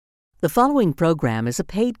The following program is a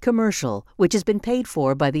paid commercial which has been paid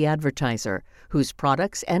for by the advertiser, whose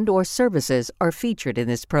products and/or services are featured in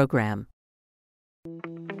this program.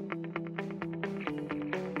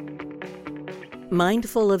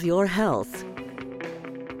 Mindful of Your Health.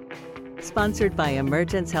 Sponsored by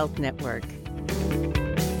Emergence Health Network.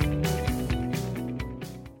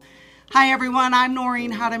 Hi everyone, I'm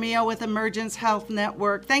Noreen Jaramillo with Emergence Health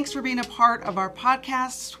Network. Thanks for being a part of our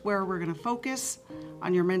podcast where we're going to focus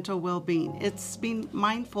on your mental well-being. It's being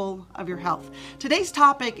mindful of your health. Today's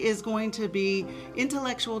topic is going to be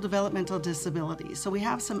intellectual developmental disabilities. So we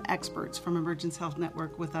have some experts from Emergence Health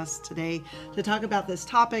Network with us today to talk about this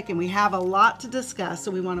topic, and we have a lot to discuss. So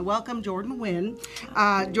we want to welcome Jordan Wynn.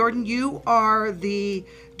 Jordan, you are the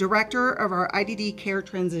director of our IDD Care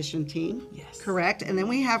Transition Team. Yes. Correct. And then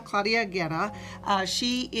we have Claudia Guerra.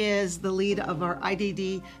 She is the lead of our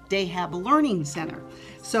IDD Dayhab Learning Center.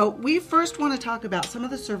 So we first want to talk about some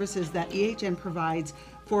of the services that EHN provides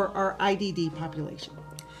for our IDD population.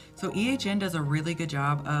 So EHN does a really good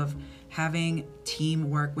job of having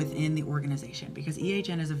teamwork within the organization, because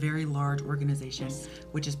EHN is a very large organization,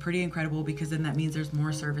 which is pretty incredible, because then that means there's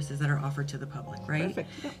more services that are offered to the public, right? Perfect.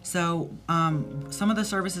 Yeah. So some of the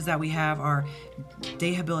services that we have are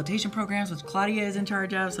day habilitation programs, which Claudia is in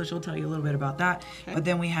charge of, so she'll tell you a little bit about that. Okay. But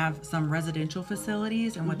then we have some residential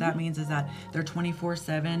facilities, and what that means is that they're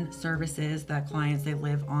 24/7 services that clients, they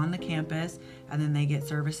live on the campus, and then they get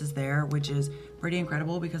services there, which is pretty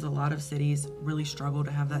incredible, because a lot of cities really struggle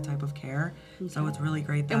to have that type of care. Okay. So it's really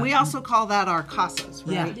great that, and we also call that our CASAs,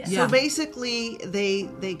 right? Yeah. So basically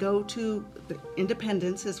they go to the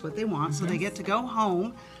independence is what they want. So they get to go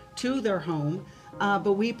home to their home,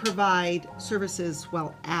 but we provide services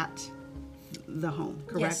at the home,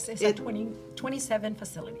 correct? Yes, it's at 27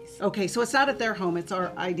 facilities. Okay, so it's not at their home, it's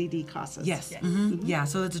our IDD CASAs. Yes. Mm-hmm. Yeah,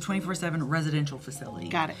 so it's a 24/7 residential facility.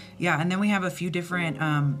 Got it. Yeah, and then we have a few different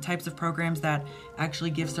types of programs that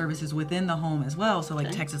actually give services within the home as well. So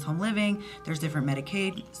like Texas Home Living, there's different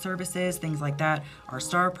Medicaid services, things like that, our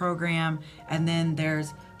STAR program, and then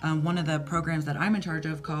there's one of the programs that I'm in charge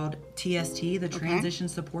of called TST, the Transition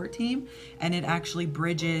Support Team, and it actually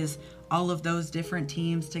bridges all of those different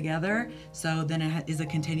teams together. So then it is a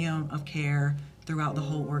continuum of care throughout the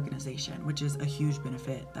whole organization, which is a huge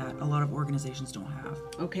benefit that a lot of organizations don't have.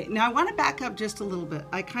 Okay, now I want to back up just a little bit.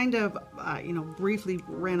 I kind of, briefly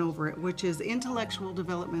ran over it, which is intellectual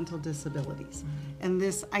developmental disabilities and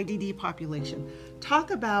this IDD population.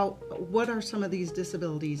 Talk about what are some of these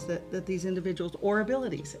disabilities that these individuals, or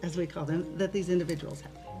abilities as we call them, that these individuals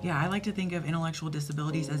have. Yeah, I like to think of intellectual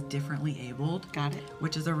disabilities as differently abled. Got it.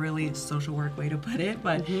 Which is a really social work way to put it,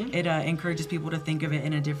 but it encourages people to think of it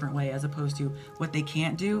in a different way, as opposed to what they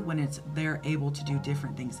can't do when they're able to do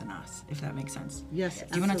different things than us, if that makes sense. Yes.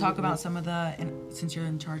 Do you want to talk about some of since you're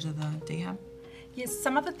in charge of the Dayhab? Yes,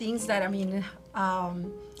 some of the things that, our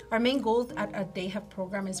main goal at our Dayhab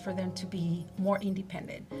program is for them to be more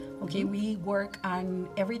independent. Okay, we work on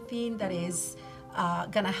everything that is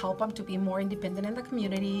going to help them to be more independent in the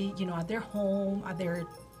community, at their home, at their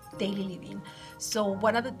daily living. So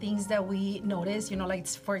one of the things that we notice, like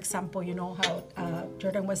for example, how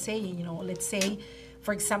Jordan was saying, let's say,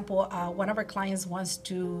 for example, one of our clients wants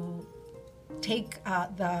to take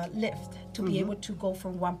the lift to be able to go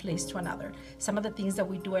from one place to another. Some of the things that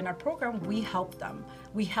we do in our program, we help them.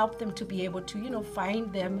 We help them to be able to,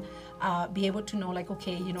 find them, be able to know,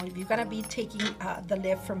 okay, if you're gonna be taking the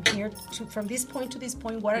lift from this point to this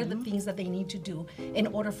point, what are the things that they need to do in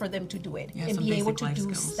order for them to do it, and be able to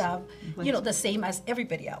do stuff, the same as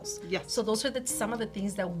everybody else. Yes. So those are some of the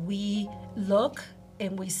things that we look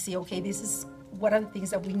and we see. Okay, this is what are the things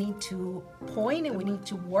that we need to point and we need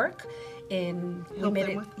to work. And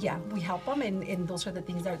we help them, and those are the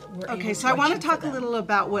things that we're able to. Okay, so I want to talk a little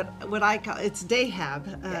about what I call, it's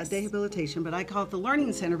Dayhab, Dayhabilitation, but I call it the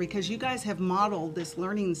Learning Center, because you guys have modeled this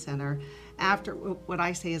Learning Center after what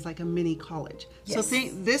I say is like a mini college. Yes. So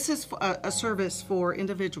this is a service for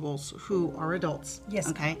individuals who are adults. Yes.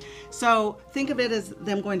 Okay, so think of it as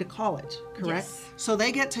them going to college, correct? Yes. So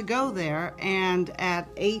they get to go there, and at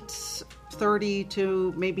 8:30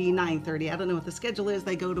 to maybe 9:30, I don't know what the schedule is,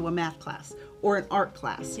 they go to a math class or an art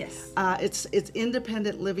class. Yes. It's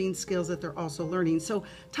independent living skills that they're also learning. So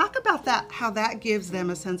talk about that, how that gives them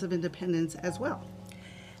a sense of independence as well.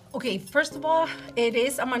 Okay, first of all, it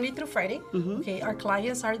is a Monday through Friday. Okay, our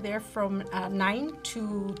clients are there from 9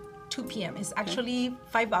 to 2 p.m. It's actually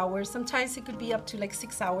 5 hours. Sometimes it could be up to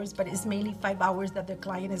 6 hours, but it's mainly 5 hours that the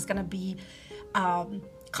client is gonna be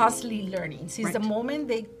constantly learning. Since the moment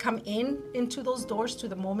they come into those doors to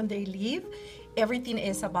the moment they leave, everything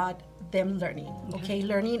is about them learning, okay?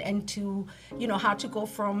 Learning and to, how to go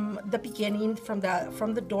from the beginning, from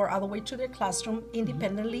the door all the way to their classroom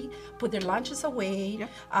independently, put their lunches away,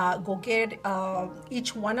 go get,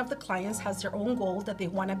 each one of the clients has their own goal that they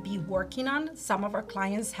want to be working on. Some of our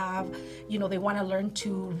clients have, they want to learn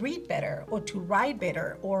to read better or to write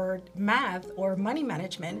better or math or money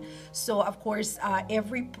management. So of course,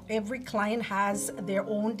 every client has their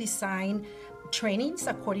own design trainings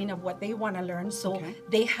according to what they want to learn. So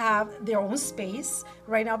they have their own space.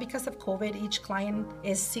 Right now, because of COVID, each client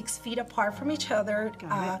is 6 feet apart from each other,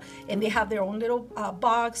 and they have their own little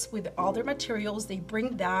box with all their materials. They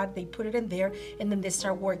bring that, they put it in there, and then they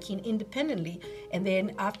start working independently. And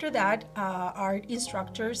then after that, our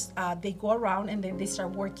instructors, they go around and then they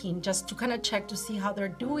start working just to kind of check to see how they're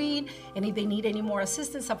doing, and if they need any more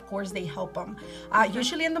assistance, of course, they help them.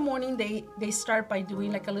 Usually in the morning, they start by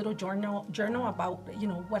doing like a little journal about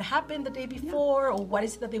what happened the day before, or what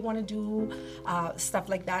is it that they want to do, stuff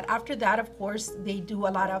like that. After that, of course, they do a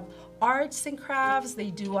lot of arts and crafts.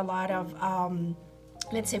 They do a lot of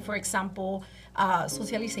let's say, for example,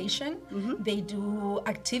 socialization. They do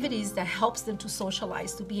activities that helps them to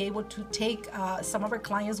socialize, to be able to take, some of our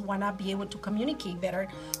clients want to be able to communicate better.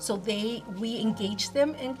 So we engage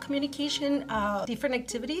them in communication, different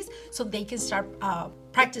activities, so they can start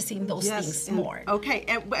practicing those things more. Okay,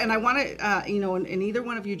 and I want to, and either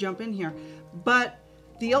one of you jump in here, but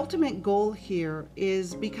the ultimate goal here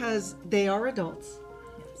is because they are adults,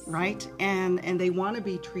 right? And they want to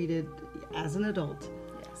be treated as an adult.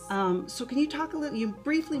 So can you talk a little, you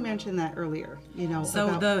briefly mentioned that earlier,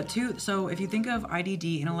 So if you think of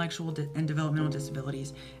IDD, intellectual and developmental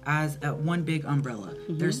disabilities, as one big umbrella,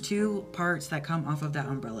 there's two parts that come off of that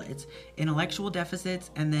umbrella. It's intellectual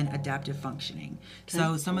deficits and then adaptive functioning.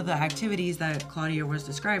 So some of the activities that Claudia was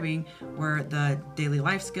describing were the daily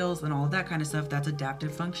life skills and all of that kind of stuff. That's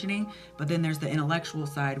adaptive functioning. But then there's the intellectual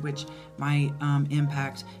side, which might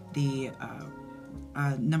impact the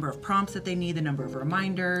number of prompts that they need, the number of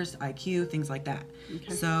reminders, IQ, things like that.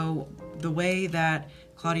 So the way that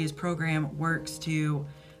Claudia's program works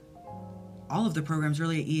all of the programs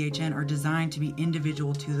really at EHN are designed to be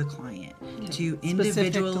individual to the client, to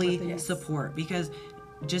individually support. Because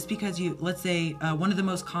just because let's say one of the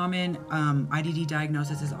most common IDD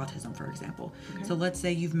diagnoses is autism, for example. So let's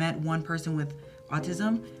say you've met one person with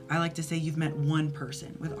autism. I like to say you've met one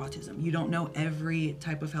person with autism. You don't know every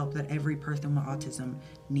type of help that every person with autism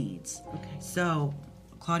needs. So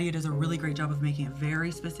Claudia does a really great job of making it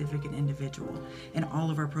very specific and individual, and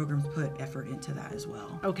all of our programs put effort into that as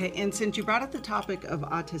well. Okay, and since you brought up the topic of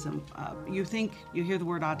autism, you hear the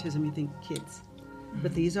word autism, you think kids.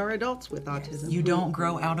 But these are adults with autism. You don't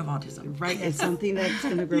grow out of autism. Right. It's something that's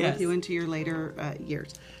going to grow with you into your later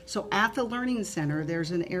years. So at the Learning Center,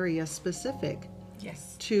 there's an area specific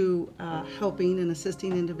to helping and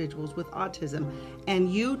assisting individuals with autism.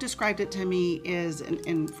 And you described it to me as,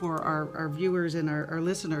 and for our viewers and our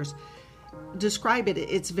listeners, describe it.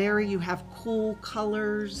 It's you have cool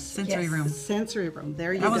colors. Sensory room. Sensory room.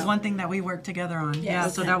 There you go. That was one thing that we worked together on.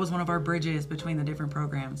 So that was one of our bridges between the different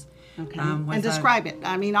programs. And describe it.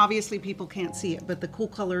 I mean, obviously people can't see it, but the cool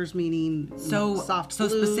colors meaning soft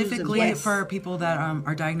blues. So specifically for people that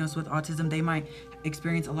are diagnosed with autism, they might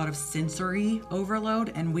experience a lot of sensory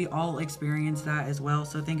overload, and we all experience that as well.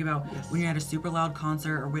 So think about when you're at a super loud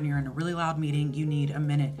concert or when you're in a really loud meeting, you need a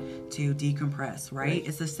minute to decompress, right?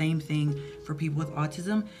 It's the same thing for people with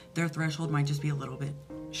autism. Their threshold might just be a little bit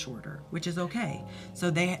shorter, which is okay. So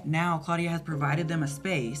Claudia has provided them a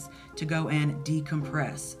space to go and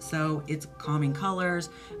decompress. So it's calming colors,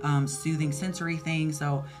 soothing sensory things.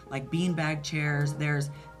 So like beanbag chairs,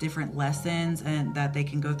 there's different lessons and that they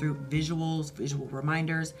can go through, visual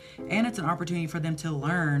reminders, and it's an opportunity for them to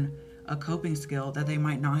learn a coping skill that they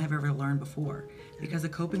might not have ever learned before, because a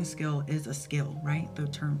coping skill is a skill, right? The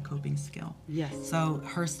term coping skill. So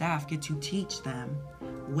her staff get to teach them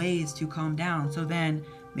ways to calm down. So then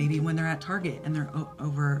maybe when they're at Target and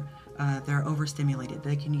they're overstimulated,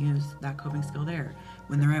 they can use that coping skill there.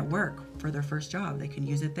 When they're at work for their first job, they can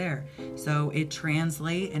use it there. So it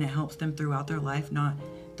translates and it helps them throughout their life.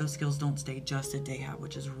 Those skills don't stay just at day hat,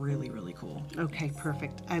 which is really, really cool. Okay,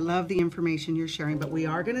 perfect. I love the information you're sharing, but we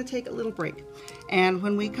are going to take a little break. And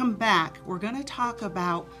when we come back, we're going to talk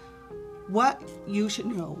about what you should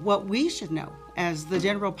know, what we should know as the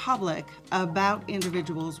general public about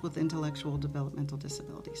individuals with intellectual developmental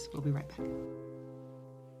disabilities. We'll be right back.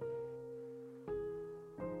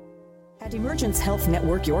 At Emergence Health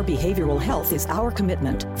Network, your behavioral health is our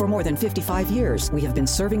commitment. For more than 55 years, we have been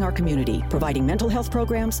serving our community, providing mental health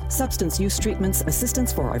programs, substance use treatments,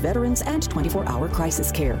 assistance for our veterans, and 24-hour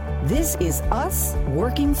crisis care. This is us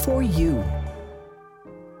working for you.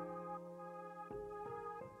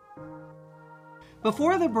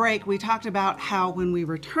 Before the break, we talked about how when we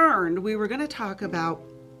returned, we were going to talk about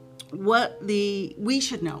what we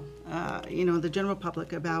should know, the general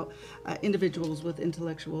public about individuals with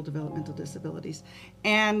intellectual developmental disabilities.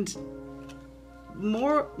 And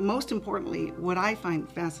most importantly, what I find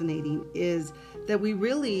fascinating is that we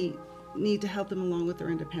really need to help them along with their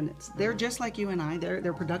independence. They're just like you and I.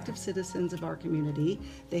 They're productive citizens of our community.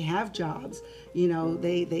 They have jobs.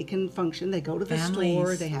 They can function. They go to the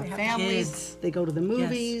store. They have families. Kids. They go to the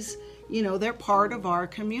movies. Yes. They're part of our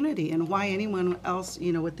community, and why anyone else,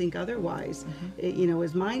 would think otherwise,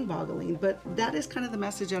 is mind-boggling. But that is kind of the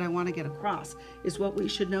message that I want to get across, is what we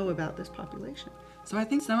should know about this population. So I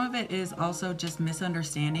think some of it is also just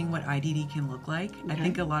misunderstanding what IDD can look like. Okay. I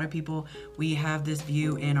think a lot of people, we have this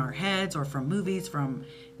view in our heads or from movies, from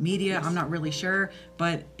media, yes. I'm not really sure,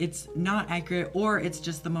 but it's not accurate, or it's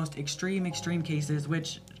just the most extreme cases,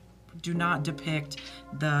 which do not depict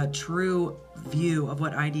the true view of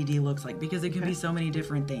what IDD looks like, because it can be so many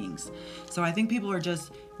different things. So I think people are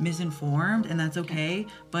just misinformed, and that's okay,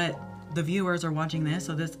 but the viewers are watching this,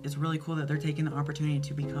 so this is really cool that they're taking the opportunity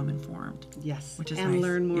to become informed. Yes, which is and nice.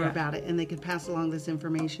 Learn more about it, and they can pass along this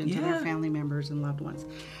information to their family members and loved ones.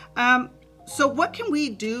 So what can we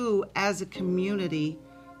do as a community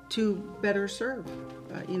to better serve,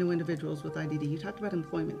 individuals with IDD? You talked about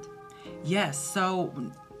employment. Yes, so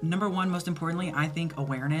number one, most importantly, I think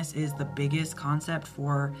awareness is the biggest concept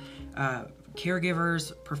for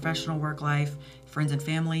caregivers, professional work life, friends and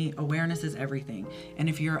family. Awareness is everything. And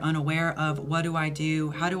if you're unaware of what do I do,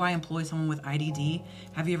 how do I employ someone with IDD,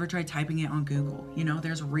 have you ever tried typing it on Google?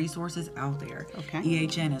 There's resources out there. Okay.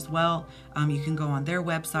 EHN as well. You can go on their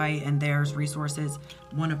website and there's resources.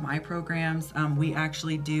 One of my programs, we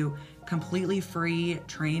actually do completely free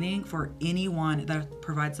training for anyone that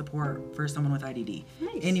provides support for someone with IDD.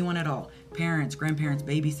 Nice. Anyone at all. Parents, grandparents,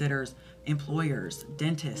 babysitters, employers,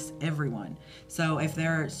 dentists, everyone. So if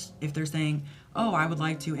they're saying, oh, I would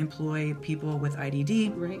like to employ people with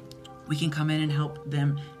IDD, right, we can come in and help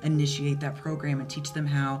them initiate that program and teach them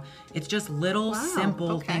how. It's just little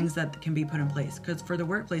simple things that can be put in place. Because for the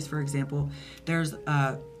workplace, for example, there's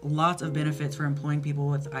lots of benefits for employing people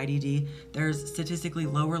with IDD. There's statistically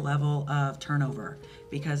lower level of turnover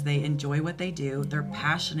because they enjoy what they do. They're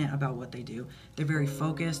passionate about what they do. They're very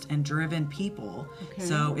focused and driven people. Okay.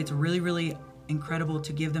 So it's really, really incredible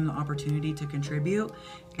to give them the opportunity to contribute.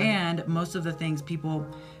 Okay. And most of the things people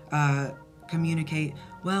communicate,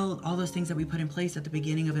 well, all those things that we put in place at the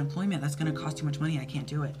beginning of employment, that's going to cost too much money, I can't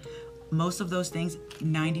do it. Most of those things,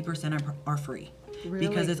 90% are free. Really?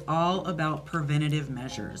 Because it's all about preventative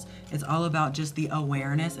measures. It's all about just the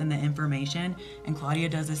awareness and the information. And Claudia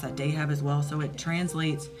does this at Dayhab as well. So it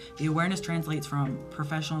translates, the awareness translates from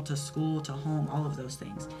professional to school to home, all of those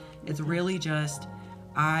things. It's really just,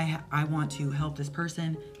 I want to help this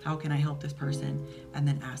person. How can I help this person? And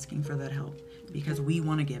then asking for that help because we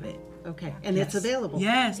want to give it. Okay, and it's available.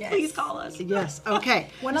 Yes, please call us. Yes, okay.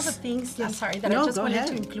 One of the things, I'm sorry, that I just wanted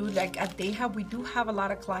to include, like at Dayhab, we do have a lot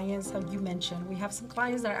of clients, you mentioned. We have some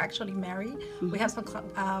clients that are actually married. Mm-hmm. We have some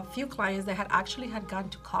few clients that had gone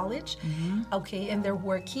to college, okay, and they're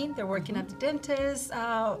working. They're working at the dentist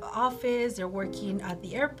office. They're working at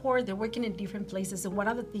the airport. They're working in different places. And one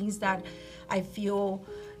of the things that I feel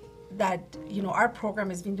that, our program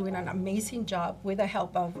has been doing an amazing job with the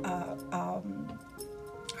help of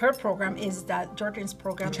her program is that Jordan's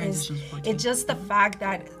program is, it's just the fact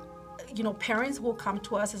that, parents will come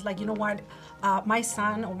to us, it's like, my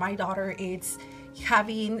son or my daughter is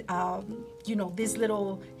having, this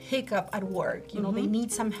little hiccup at work, they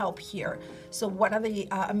need some help here. So one of the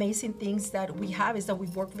amazing things that we have is that we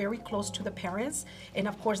work very close to the parents. And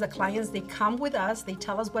of course the clients, they come with us, they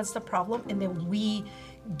tell us what's the problem, and then we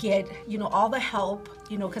get, all the help,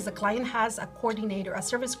 because the client has a coordinator, a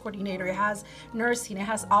service coordinator, it has nursing, it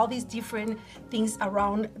has all these different things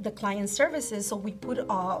around the client services. So we put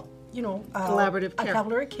collaborative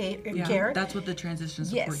care. That's what the transition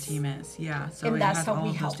support team is. Yeah, so and it that's has how all we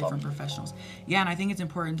of those help different them. professionals. Yeah, and I think it's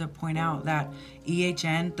important to point out that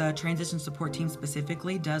EHN, the transition support team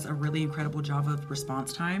specifically, does a really incredible job of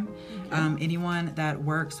response time. Anyone that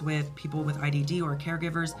works with people with IDD or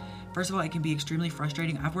caregivers, first of all, it can be extremely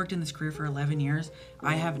frustrating. I've worked in this career for 11 years.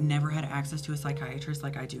 I have never had access to a psychiatrist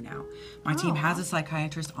like I do now. My team has a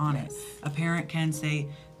psychiatrist on it. A parent can say,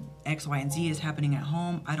 X, Y, and Z is happening at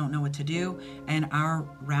home. I don't know what to do. And our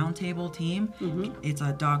roundtable team, it's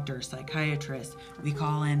a doctor, psychiatrist. We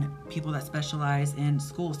call in people that specialize in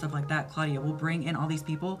school, stuff like that. Claudia, we'll bring in all these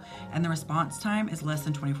people, and the response time is less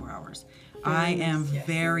than 24 hours. I am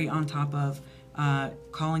very on top of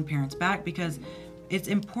calling parents back, because it's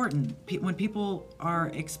important. When people are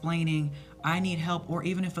explaining, I need help, or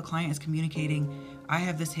even if a client is communicating, I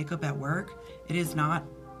have this hiccup at work, it is not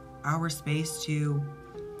our space to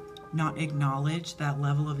not acknowledge that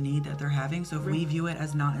level of need that they're having. So if we view it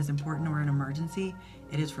as not as important or an emergency,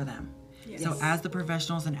 it is for them. Yes. So as the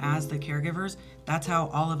professionals and as the caregivers, that's how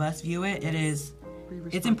all of us view it.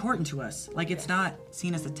 It's important to us. Like, it's not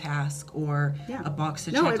seen as a task or a box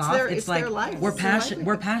to check off. It's like, their life. we're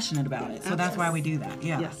passionate about it. So that's why we do that.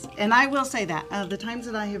 Yeah. Yes. And I will say that the times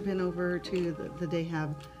that I have been over to the day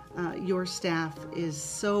hub, your staff is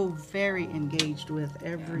so very engaged with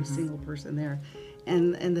every single person there.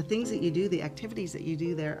 And the things that you do, the activities that you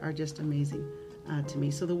do there are just amazing to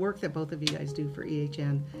me. So the work that both of you guys do for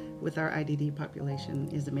EHN with our IDD population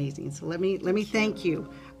is amazing. So let me thank you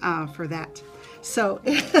for that. So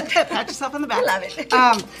pat yourself on the back. I love it.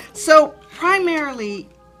 So primarily,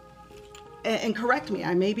 and correct me,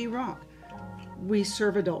 I may be wrong, we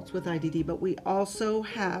serve adults with IDD, but we also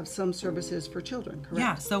have some services for children, correct?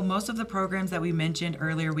 Yeah, so most of the programs that we mentioned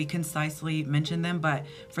earlier, we concisely mentioned them, but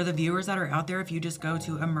for the viewers that are out there, if you just go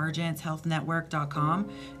to emergencehealthnetwork.com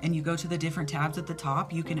and you go to the different tabs at the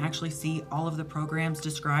top, you can actually see all of the programs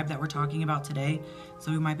described that we're talking about today.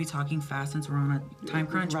 So we might be talking fast since we're on a time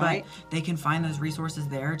crunch, but they can find those resources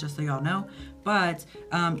there, just so y'all know. But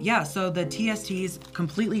so the TST is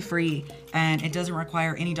completely free, and it doesn't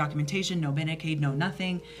require any documentation, no Medicaid, no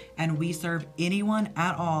nothing. And we serve anyone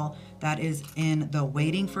at all that is in the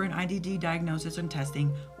waiting for an IDD diagnosis and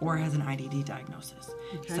testing, or has an IDD diagnosis.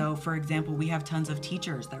 Okay. So for example, we have tons of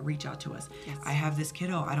teachers that reach out to us. Yes. I have this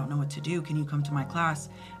kiddo, I don't know what to do. Can you come to my class?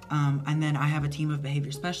 And then I have a team of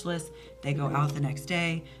behavior specialists. They go out the next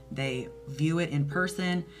day, they view it in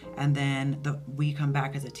person, and then we come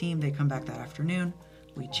back as a team. They come back that afternoon,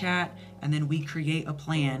 we chat, and then we create a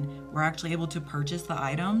plan. We're actually able to purchase the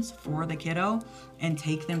items for the kiddo and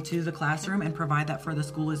take them to the classroom and provide that for the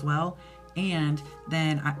school as well. And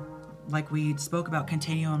then, like we spoke about,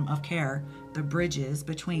 continuum of care, the bridges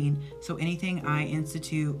between. So anything I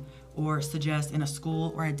institute or suggest in a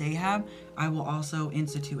school or a day hab, I will also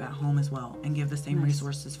institute at home as well and give the same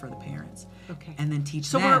resources for the parents. Okay. And then teach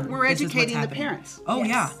them. So we're educating the parents. Oh, yes.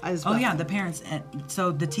 Yeah. As well. Oh, yeah, the parents.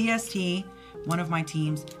 So the TST, one of my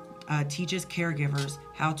teams, teaches caregivers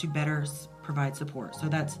how to better provide support. So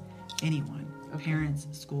that's anyone, parents,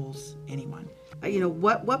 schools, anyone.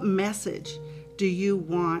 What message do you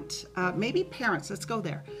want, maybe parents, let's go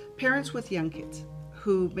there, parents with young kids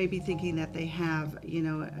who may be thinking that they have,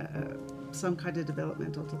 some kind of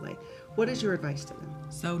developmental delay. What is your advice to them?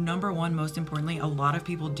 So number one, most importantly, a lot of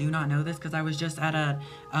people do not know this, because I was just at a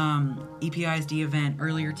EPISD event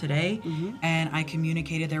earlier today, and I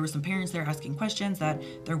communicated, there were some parents there asking questions that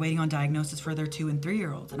they're waiting on diagnosis for their 2 and 3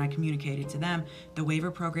 year olds, and I communicated to them the waiver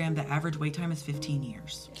program, the average wait time is 15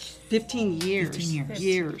 years. 15 years. 15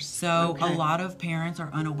 years. So a lot of parents are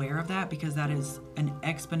unaware of that, because that is an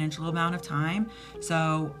exponential amount of time.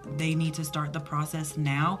 So they need to start the process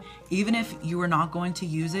now. Even if you are not going to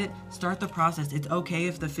use it, start the process. It's okay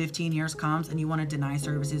if the 15 years comes and you want to deny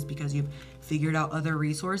services because you've figured out other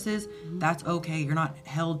resources. That's okay. You're not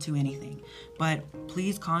held to anything. But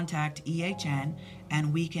please contact EHN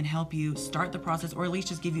and we can help you start the process, or at least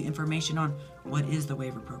just give you information on what is the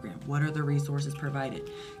waiver program, what are the resources provided.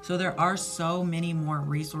 So there are so many more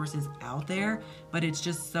resources out there, but it's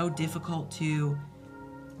just so difficult to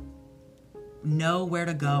know where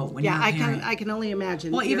to go when you're a parent. I can only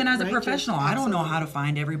imagine. Well, even as a professional, I don't know how to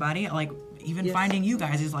find everybody. Like, even finding you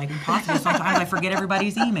guys is like impossible. Sometimes I forget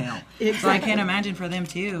everybody's email. Exactly. So I can't imagine for them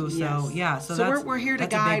too. So So we're here to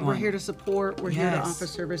guide, we're here to support, we're here to offer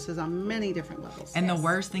services on many different levels. And the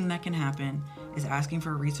worst thing that can happen is asking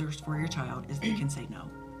for a resource for your child is they can say no.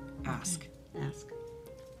 Ask.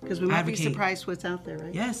 Because we might be surprised what's out there,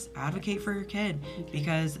 right? Yes, advocate for your kid,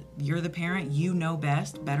 because you're the parent. You know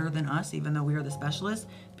best, better than us, even though we are the specialists.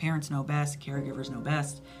 Parents know best, caregivers know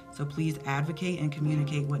best. So please advocate and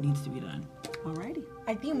communicate what needs to be done. Alrighty.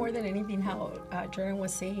 I think more than anything, how Jordan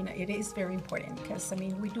was saying, it is very important because, I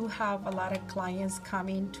mean, we do have a lot of clients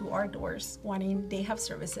coming to our doors wanting day have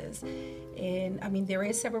services. And, I mean, there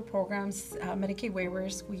is several programs, Medicaid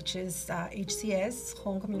waivers, which is HCS,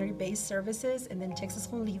 Home Community-Based Services, and then Texas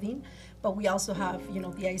Home Living. But we also have, the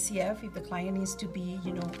ICF, if the client needs to be,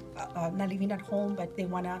 not living at home, but they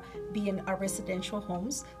want to be in our residential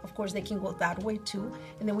homes. Of course, they can go that way too.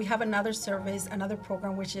 And then we have another service, another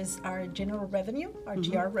program, which is our general revenue, our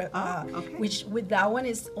GR, which with that one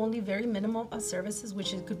is only very minimum of services,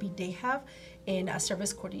 which it could be day have and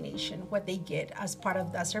service coordination, what they get as part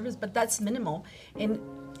of that service, but that's minimal. And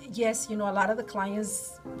yes, a lot of the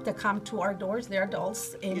clients that come to our doors, they're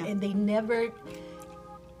adults, and they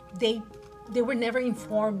were never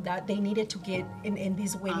informed that they needed to get in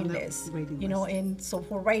these waiting lists, and so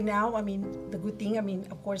for right now, I mean, the good thing,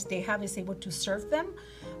 of course, they have is able to serve them,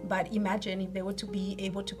 but imagine if they were to be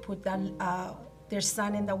able to put that their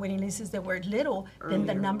son in the waiting list as they were little, then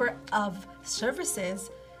the number of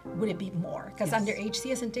services would it be more? Because under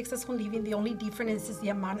HCS and Texas Home Living, the only difference is the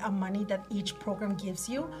amount of money that each program gives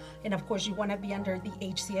you. And of course, you want to be under the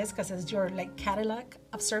HCS because it's your catalog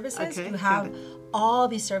of services. You have all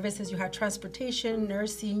these services. You have transportation,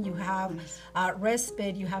 nursing, you have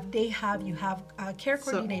respite, you have day have, you have care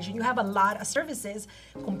coordination. You have a lot of services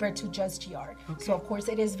compared to just GR. So of course,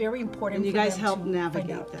 it is very important. And you guys help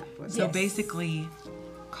navigate that. So basically,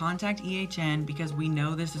 contact EHN because we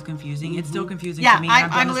know this is confusing. It's still confusing to me.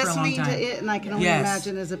 I'm listening to it, and I can only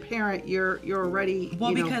imagine as a parent, you're already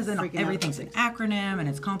because then everything's an acronym and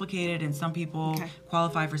it's complicated, and some people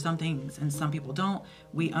qualify for some things and some people don't.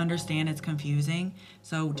 We understand it's confusing,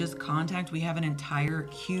 so just contact. We have an entire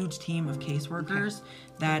huge team of caseworkers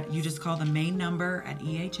that you just call the main number at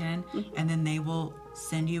EHN, and then they will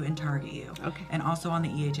send you and target you. And also on the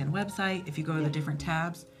EHN website, if you go to the different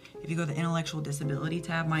tabs. If you go to the intellectual disability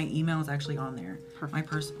tab, my email is actually on there. My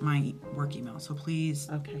work email. So please,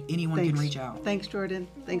 anyone can reach out. Thanks, Jordan.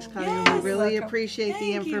 Thanks, Kaya. We really appreciate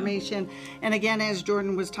the information. And again, as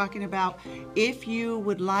Jordan was talking about, if you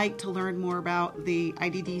would like to learn more about the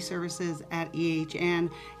IDD services at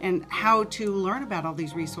EHN and how to learn about all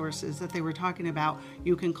these resources that they were talking about,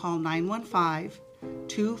 you can call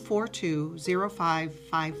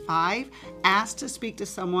 915-242-0555. Ask to speak to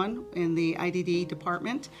someone in the IDD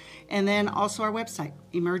department. And then also our website,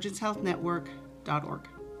 emergencehealthnetwork.org.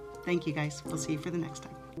 Thank you, guys. We'll see you for the next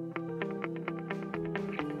time.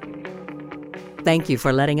 Thank you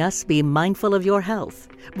for letting us be mindful of your health.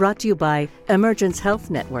 Brought to you by Emergence Health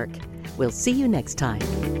Network. We'll see you next time.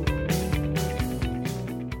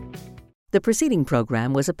 The preceding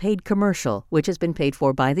program was a paid commercial which has been paid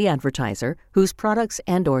for by the advertiser whose products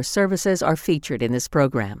and/or services are featured in this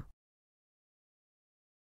program.